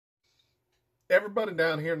Everybody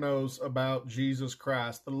down here knows about Jesus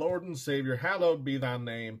Christ, the Lord and Savior. Hallowed be thy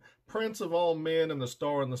name, Prince of all men and the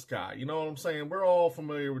star in the sky. You know what I'm saying? We're all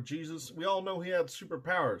familiar with Jesus. We all know he had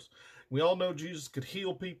superpowers. We all know Jesus could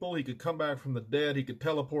heal people. He could come back from the dead. He could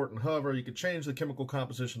teleport and hover. He could change the chemical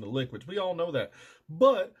composition of liquids. We all know that.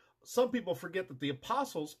 But some people forget that the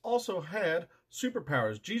apostles also had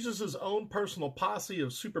superpowers. Jesus' own personal posse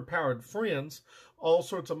of superpowered friends, all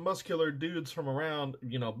sorts of muscular dudes from around,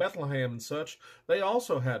 Bethlehem and such, they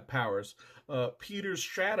also had powers. Peter's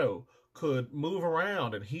shadow could move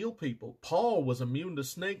around and heal people. Paul was immune to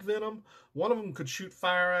snake venom. One of them could shoot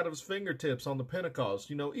fire out of his fingertips on the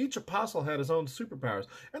Pentecost. Each apostle had his own superpowers.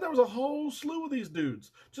 And there was a whole slew of these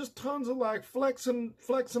dudes. Just tons of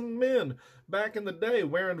flexing men back in the day,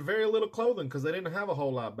 wearing very little clothing because they didn't have a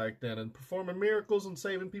whole lot back then, and performing miracles and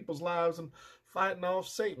saving people's lives and fighting off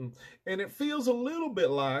Satan. And it feels a little bit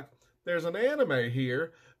like there's an anime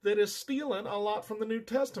here that is stealing a lot from the New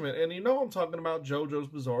Testament. And I'm talking about JoJo's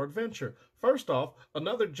Bizarre Adventure. First off,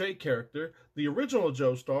 another J character, the original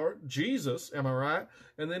Joestar, Jesus, am I right?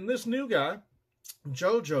 And then this new guy,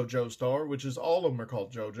 JoJo Joestar, which is all of them are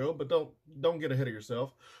called JoJo, but don't get ahead of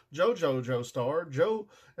yourself. JoJo Joestar,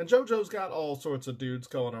 and JoJo's got all sorts of dudes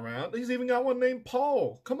going around. He's even got one named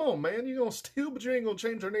Paul. Come on, man, you're gonna steal, but you ain't gonna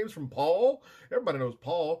change their names from Paul. Everybody knows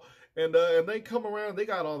Paul. And they come around, they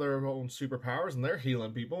got all their own superpowers, and they're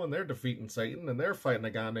healing people, and they're defeating Satan, and they're fighting a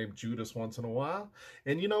guy named Judas once in a while.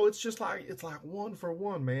 And it's like one for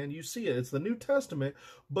one, man. You see it. It's the New Testament,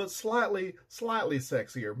 but slightly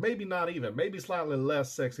sexier. Maybe not even. Maybe slightly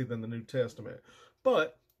less sexy than the New Testament.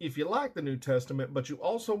 But if you like the New Testament, but you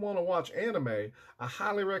also want to watch anime, I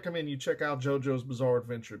highly recommend you check out JoJo's Bizarre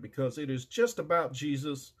Adventure, because it is just about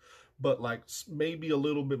Jesus, but maybe a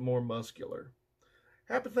little bit more muscular.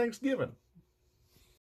 Happy Thanksgiving.